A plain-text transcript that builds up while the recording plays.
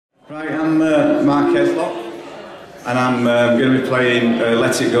Right, I'm Mark Heslop, and I'm going to be playing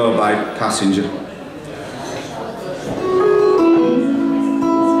Let It Go by Passenger.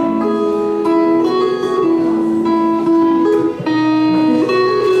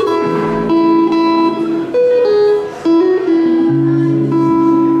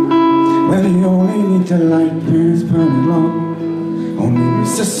 Well, you only need the light when it's burning low. Only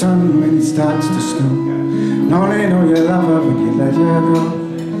miss the sun when it starts to snow. And only know you love her when you let her go.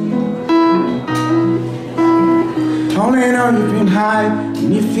 Only know you've been high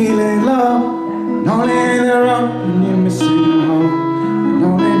when you're feeling low. And only in the road when you're missing home. And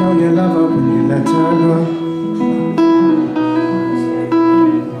only know you love her when you let her go.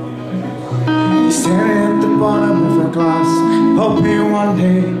 You're staring at the bottom of a glass, hoping one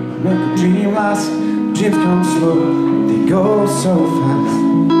day make a dream last. Dreams come slow, they go so fast.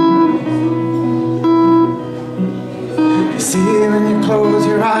 You see when you close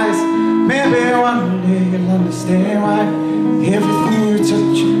your eyes, maybe one day you'll understand why everything you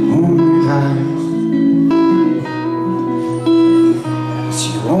touch only hides. 'Cause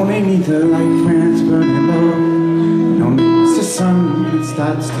you only need the light when it's burning low. You only miss the sun when it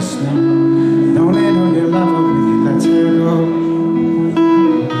starts to snow. You only know you love her when you let her go.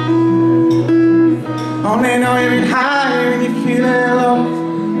 Only know you've been high when you're feeling low.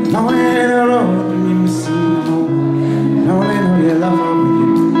 And only in the road when you're missing home. And only know you love her when you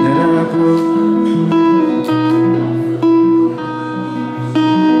let her go.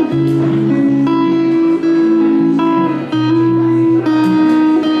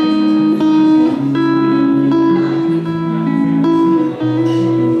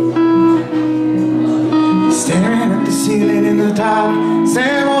 Staring at the ceiling in the dark,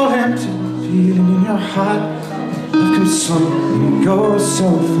 same old empty feeling in your heart. Love comes slow and it goes so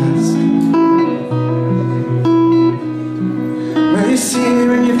fast. Well, you see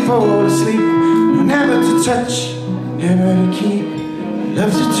when you fall asleep, you're never to touch, never to keep.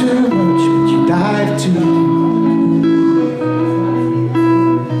 Loves you too much, but you dive too deep.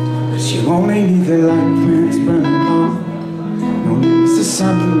 'Cause you only need the light when it's burning low. You only miss the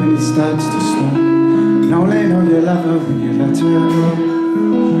sun when it starts to snow. You only know you love her when you let her go.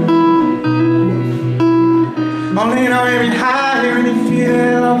 Only know you've been high when you feel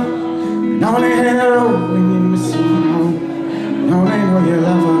low. And only in the road when you're missing home. And only know you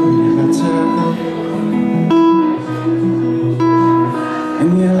love her when you let her go.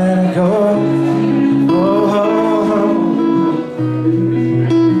 And you let her go. Oh, oh, oh.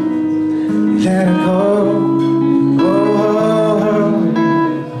 You let her go. Oh, oh, oh.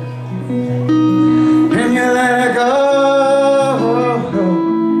 And you let her go.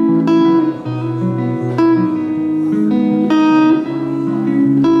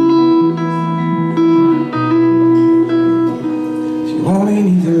 Only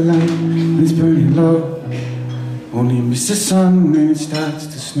need the light when it's burning low. Only miss the sun when it starts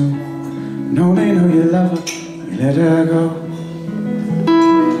to snow. And only know you love her, you let her go.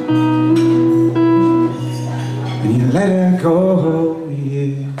 And you let her go,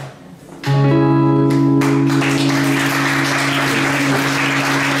 yeah.